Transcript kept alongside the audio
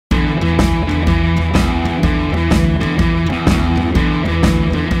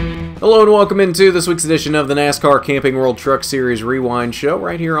Hello and welcome into this week's edition of the NASCAR Camping World Truck Series Rewind Show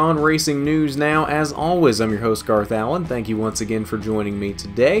right here on Racing News Now. As always, I'm your host Garth Allen. Thank you once again for joining me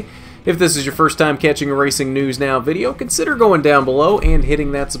today. If this is your first time catching a Racing News Now video, consider going down below and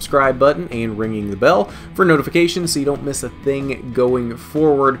hitting that subscribe button and ringing the bell for notifications so you don't miss a thing going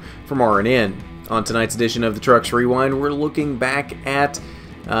forward from RNN. On tonight's edition of the Trucks Rewind, we're looking back at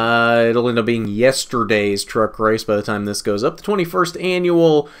it'll end up being yesterday's truck race by the time this goes up. The 21st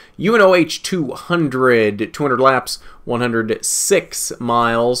annual UNOH 200 laps, 106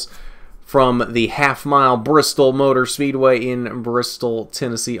 miles from the half-mile Bristol Motor Speedway in Bristol,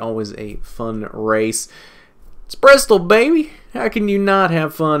 Tennessee. Always a fun race. It's Bristol, baby. How can you not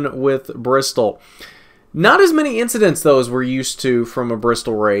have fun with Bristol? Not as many incidents, though, as we're used to from a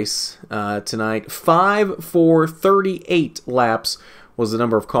Bristol race tonight. 5 for 38 laps was the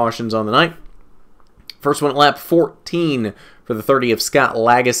number of cautions on the night. First one at lap 14 for the 30 of Scott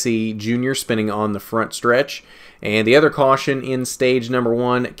Lagasse Jr. spinning on the front stretch. And the other caution in stage number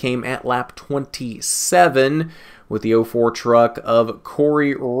 1 came at lap 27 with the 04 truck of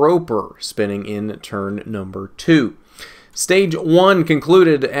Corey Roper spinning in turn number 2. Stage 1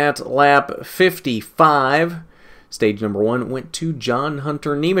 concluded at lap 55. Stage number 1 went to John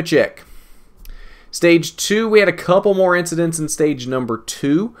Hunter Nemechek. Stage 2, we had a couple more incidents in stage number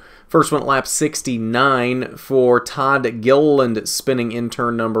 2. First one at lap 69 for Todd Gilliland spinning in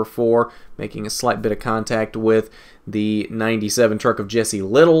turn number 4, making a slight bit of contact with the 97 truck of Jesse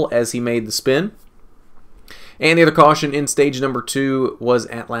Little as he made the spin. And the other caution in stage number 2 was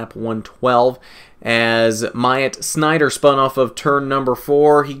at lap 112 as Myatt Snyder spun off of turn number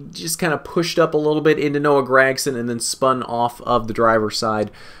 4. He just kind of pushed up a little bit into Noah Gragson and then spun off of the driver's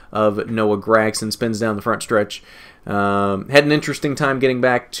side of Noah Gragson, spins down the front stretch. Had an interesting time getting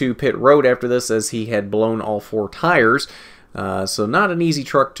back to pit road after this as he had blown all 4 tires. So not an easy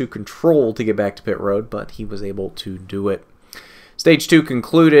truck to control to get back to pit road, but he was able to do it. Stage 2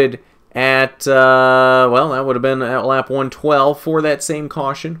 concluded at, well, that would have been at lap 112 for that same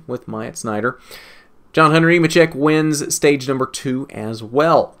caution with Myatt Snyder. John Hunter Nemechek wins stage number 2 as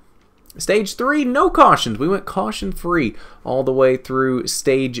well. Stage 3, no cautions. We went caution-free all the way through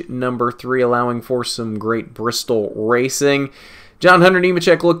stage number 3, allowing for some great Bristol racing. John Hunter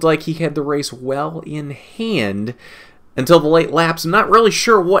Nemechek looked like he had the race well in hand until the late laps. I'm not really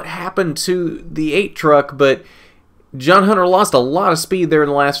sure what happened to the 8 truck, but John Hunter lost a lot of speed there in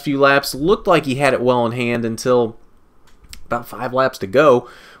the last few laps. Looked like he had it well in hand until about 5 laps to go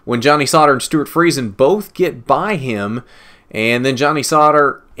when Johnny Sauter and Stewart Friesen both get by him. And then Johnny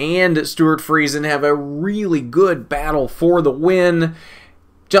Sauter and Stewart Friesen have a really good battle for the win.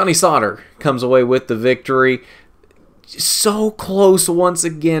 Johnny Sauter comes away with the victory. So close once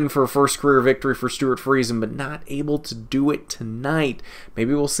again for a first career victory for Stewart Friesen, but not able to do it tonight.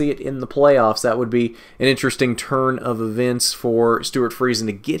 Maybe we'll see it in the playoffs. That would be an interesting turn of events for Stewart Friesen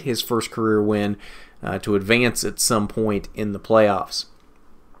to get his first career win to advance at some point in the playoffs.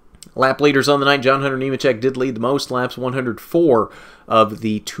 Lap leaders on the night, John Hunter Nemechek did lead the most laps, 104 of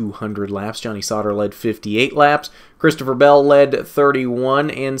the 200 laps. Johnny Sauter led 58 laps. Christopher Bell led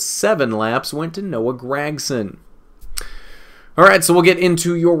 31, and 7 laps went to Noah Gragson. Alright, so we'll get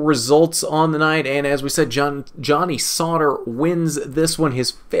into your results on the night, and as we said, Johnny Sauter wins this one,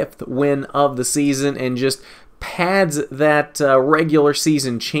 his 5th win of the season, and just pads that regular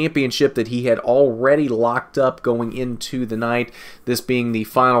season championship that he had already locked up going into the night, this being the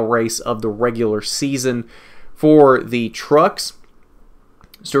final race of the regular season for the trucks.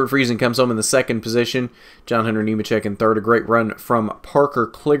 Stewart Friesen comes home in the 2nd position. John Hunter Nemechek in 3rd. A great run from Parker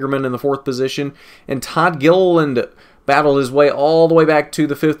Kligerman in the 4th position. And Todd Gilliland battled his way all the way back to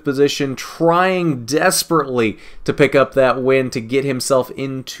the 5th position, trying desperately to pick up that win to get himself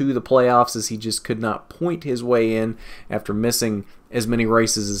into the playoffs as he just could not point his way in after missing as many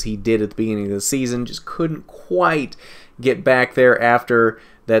races as he did at the beginning of the season. Just couldn't quite get back there after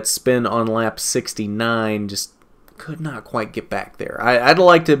that spin on lap 69. Just could not quite get back there. I'd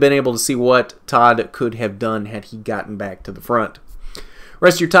like to have been able to see what Todd could have done had he gotten back to the front.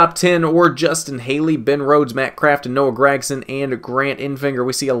 Rest of your top 10 were Justin Haley, Ben Rhodes, Matt Crafton, Noah Gragson, and Grant Enfinger.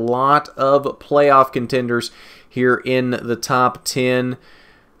 We see a lot of playoff contenders here in the top 10.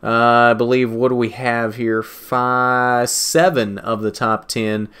 I believe, what do we have here? 7 of the top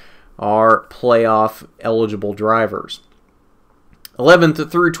 10 are playoff eligible drivers. 11th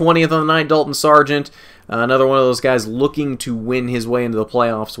through 20th on the night, Dalton Sargent. Another one of those guys looking to win his way into the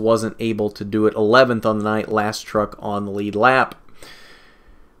playoffs, wasn't able to do it. 11th on the night, last truck on the lead lap.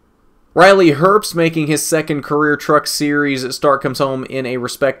 Riley Herbst making his 2nd career Truck Series start, comes home in a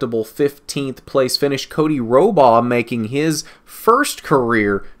respectable 15th place finish. Cody Robaugh making his 1st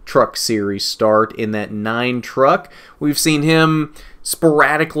career Truck Series start in that 9 truck. We've seen him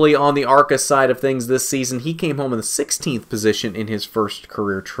sporadically on the ARCA side of things this season. He came home in the 16th position in his first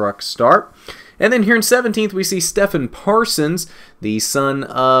career truck start. And then here in 17th, we see Stephen Parsons, the son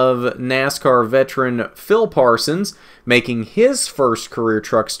of NASCAR veteran Phil Parsons, making his first career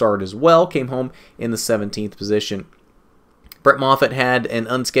truck start as well. Came home in the 17th position. Brett Moffitt had an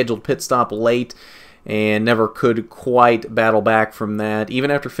unscheduled pit stop late and never could quite battle back from that.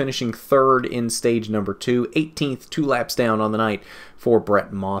 Even after finishing 3rd in stage number 2, 18th, 2 laps down on the night for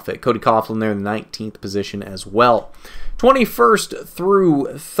Brett Moffitt. Cody Coughlin there in the 19th position as well. 21st through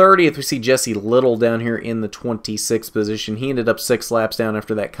 30th, we see Jesse Little down here in the 26th position. He ended up 6 laps down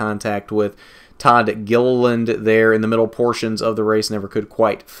after that contact with Todd Gilliland there in the middle portions of the race. Never could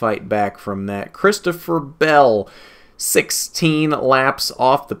quite fight back from that. Christopher Bell, 16 laps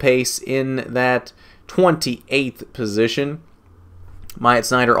off the pace in that 28th position. Myatt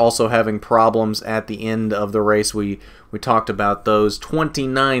Snyder also having problems at the end of the race. We talked about those.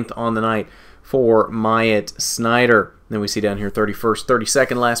 29th on the night for Myatt Snyder. Then we see down here 31st,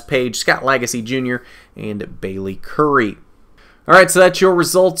 32nd last page, Scott Lagasse Jr. and Bailey Curry. Alright, so that's your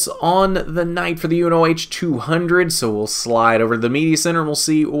results on the night for the UNOH 200. So we'll slide over to the Media Center and we'll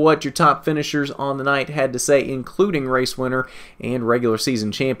see what your top finishers on the night had to say, including race winner and regular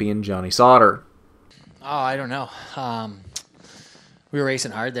season champion Johnny Sauter. Oh, I don't know. We were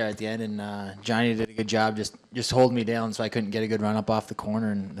racing hard there at the end, and Johnny did a good job just holding me down so I couldn't get a good run up off the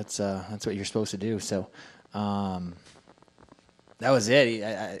corner, and that's what you're supposed to do. So that was it.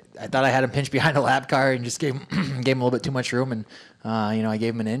 I thought I had him pinched behind a lap car and just gave him a little bit too much room, and I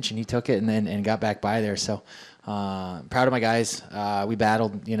gave him an inch and he took it and got back by there. So proud of my guys. We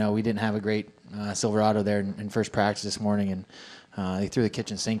battled. We didn't have a great Silverado there in first practice this morning, and they threw the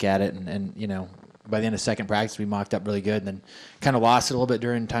kitchen sink at it, and by the end of second practice, we mocked up really good, and then kind of lost it a little bit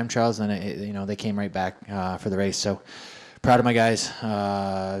during time trials, and they came right back for the race. So proud of my guys.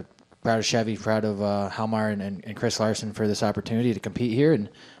 Proud of Chevy, proud of Halmar and Chris Larson for this opportunity to compete here, and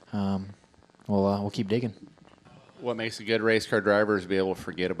we'll keep digging. What makes a good race car driver is be able to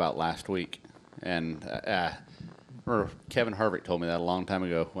forget about last week. And Kevin Harvick told me that a long time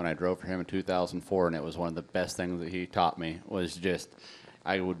ago when I drove for him in 2004, and it was one of the best things that he taught me was just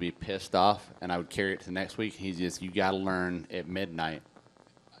I would be pissed off, and I would carry it to the next week. He's just, you got to learn at midnight,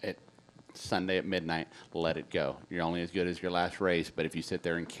 Sunday at midnight, let it go. You're only as good as your last race, but if you sit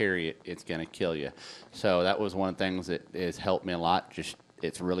there and carry it, it's going to kill you. So that was one of the things that has helped me a lot. Just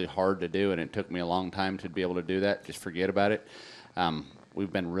it's really hard to do, and it took me a long time to be able to do that. Just forget about it.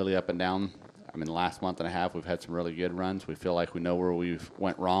 We've been really up and down. I mean, the last month and a half, we've had some really good runs. We feel like we know where we've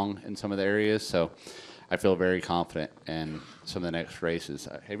went wrong in some of the areas, so I feel very confident in some of the next races.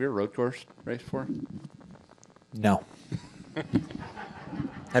 Have you ever road course raced before? No.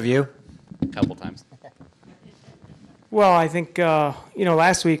 Have you? A couple times. Well, I think,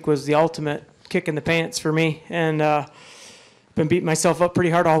 last week was the ultimate kick in the pants for me. And been beating myself up pretty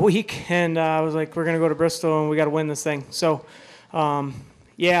hard all week. And I was like, we're going to go to Bristol and we got to win this thing. So, I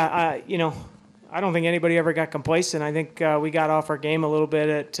don't think anybody ever got complacent. I think we got off our game a little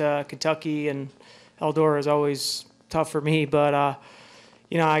bit at Kentucky, and Eldora is always tough for me. But,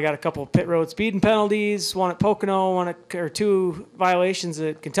 I got a couple of pit road speeding penalties, one at Pocono, or 2 violations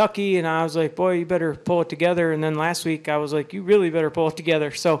at Kentucky, and I was like, boy, you better pull it together. And then last week I was like, you really better pull it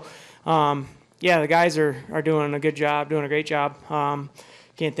together. So, the guys are doing a good job, doing a great job.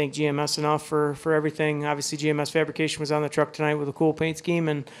 Can't thank GMS enough for everything. Obviously, GMS Fabrication was on the truck tonight with a cool paint scheme,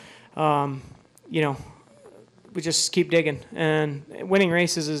 and, we just keep digging. And winning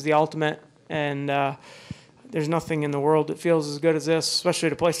races is the ultimate, and there's nothing in the world that feels as good as this, especially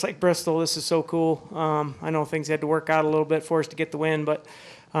at a place like Bristol. This is so cool. I know things had to work out a little bit for us to get the win, but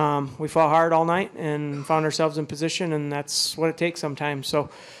we fought hard all night and found ourselves in position, and that's what it takes sometimes. So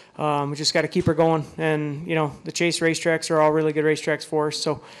we just got to keep her going. And, the Chase racetracks are all really good racetracks for us,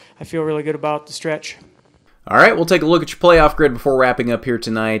 so I feel really good about the stretch. All right, we'll take a look at your playoff grid before wrapping up here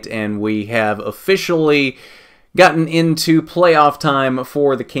tonight, and we have officially gotten into playoff time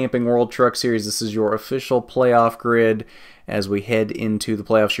for the Camping World Truck Series. This is your official playoff grid as we head into the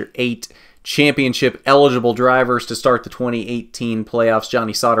playoffs. Your 8 championship-eligible drivers to start the 2018 playoffs: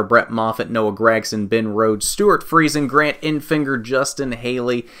 Johnny Sauter, Brett Moffitt, Noah Gragson, Ben Rhodes, Stewart Friesen, Grant Infinger, Justin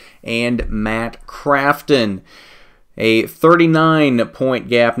Haley, and Matt Crafton. A 39-point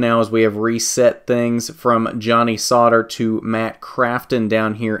gap now as we have reset things from Johnny Sauter to Matt Crafton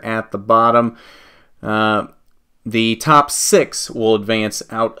down here at the bottom. The top 6 will advance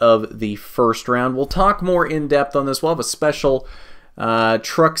out of the first round. We'll talk more in depth on this. We'll have a special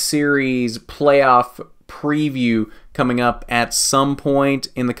Truck Series playoff preview coming up at some point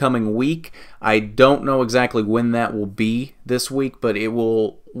in the coming week. I don't know exactly when that will be this week, but it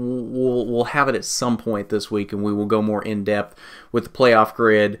will. We'll have it at some point this week, and we will go more in depth with the playoff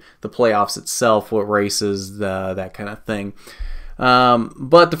grid, the playoffs itself, what races, that kind of thing.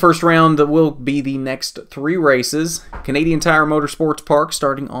 But the first round will be the next 3 races. Canadian Tire Motorsports Park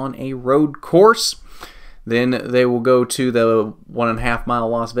starting on a road course. Then they will go to the 1.5 mile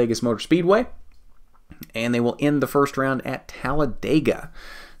Las Vegas Motor Speedway, and they will end the first round at Talladega.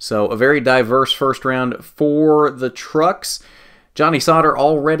 So a very diverse first round for the trucks. Johnny Sauter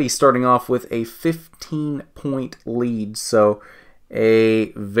already starting off with a 15-point lead, so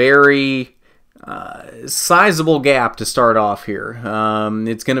a very sizable gap to start off here.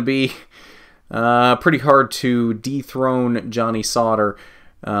 It's going to be pretty hard to dethrone Johnny Sauter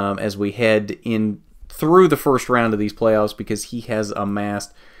as we head in through the first round of these playoffs, because he has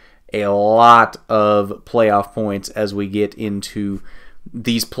amassed a lot of playoff points as we get into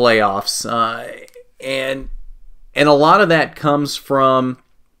these playoffs. And a lot of that comes from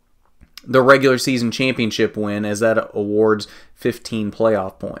the regular season championship win, as that awards 15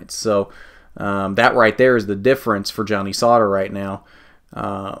 playoff points. So that right there is the difference for Johnny Sauter right now.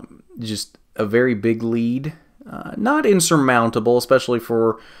 Just a very big lead. Not insurmountable, especially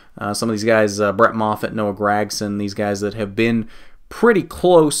for some of these guys, Brett Moffitt, Noah Gragson, these guys that have been pretty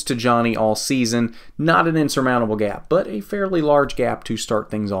close to Johnny all season. Not an insurmountable gap, but a fairly large gap to start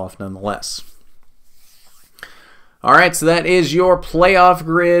things off nonetheless. All right, so that is your playoff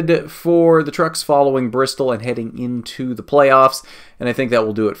grid for the trucks following Bristol and heading into the playoffs, and I think that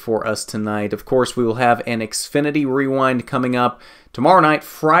will do it for us tonight. Of course, we will have an Xfinity Rewind coming up tomorrow night,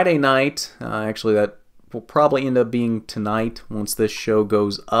 Friday night. Actually, that will probably end up being tonight once this show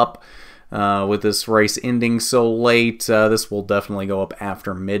goes up. With this race ending so late, this will definitely go up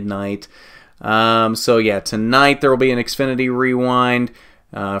after midnight. So yeah, tonight there will be an Xfinity Rewind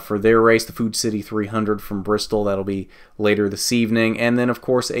for their race, the Food City 300 from Bristol. That'll be later this evening. And then, of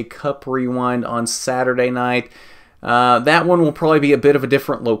course, a Cup Rewind on Saturday night. That one will probably be a bit of a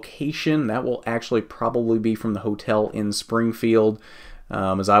different location. That will actually probably be from the hotel in Springfield,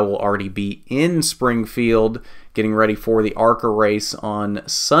 as I will already be in Springfield getting ready for the ARCA race on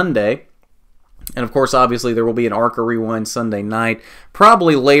Sunday. And of course, obviously, there will be an ARCA Rewind Sunday night,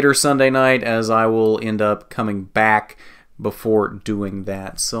 probably later Sunday night, as I will end up coming back before doing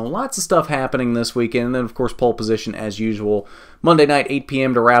that. So lots of stuff happening this weekend. And then, of course, pole position as usual. Monday night, 8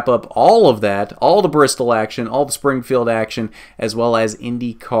 p.m. to wrap up all of that, all the Bristol action, all the Springfield action, as well as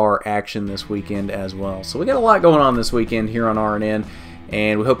IndyCar action this weekend as well. So we got a lot going on this weekend here on RNN,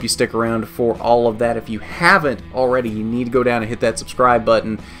 and we hope you stick around for all of that. If you haven't already, you need to go down and hit that subscribe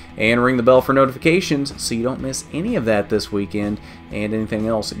button and ring the bell for notifications so you don't miss any of that this weekend and anything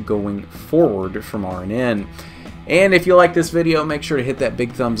else going forward from RNN. And if you like this video, make sure to hit that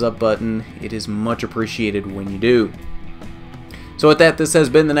big thumbs up button. It is much appreciated when you do. So with that, this has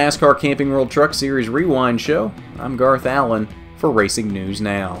been the NASCAR Camping World Truck Series Rewind Show. I'm Garth Allen for Racing News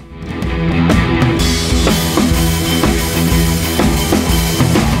Now.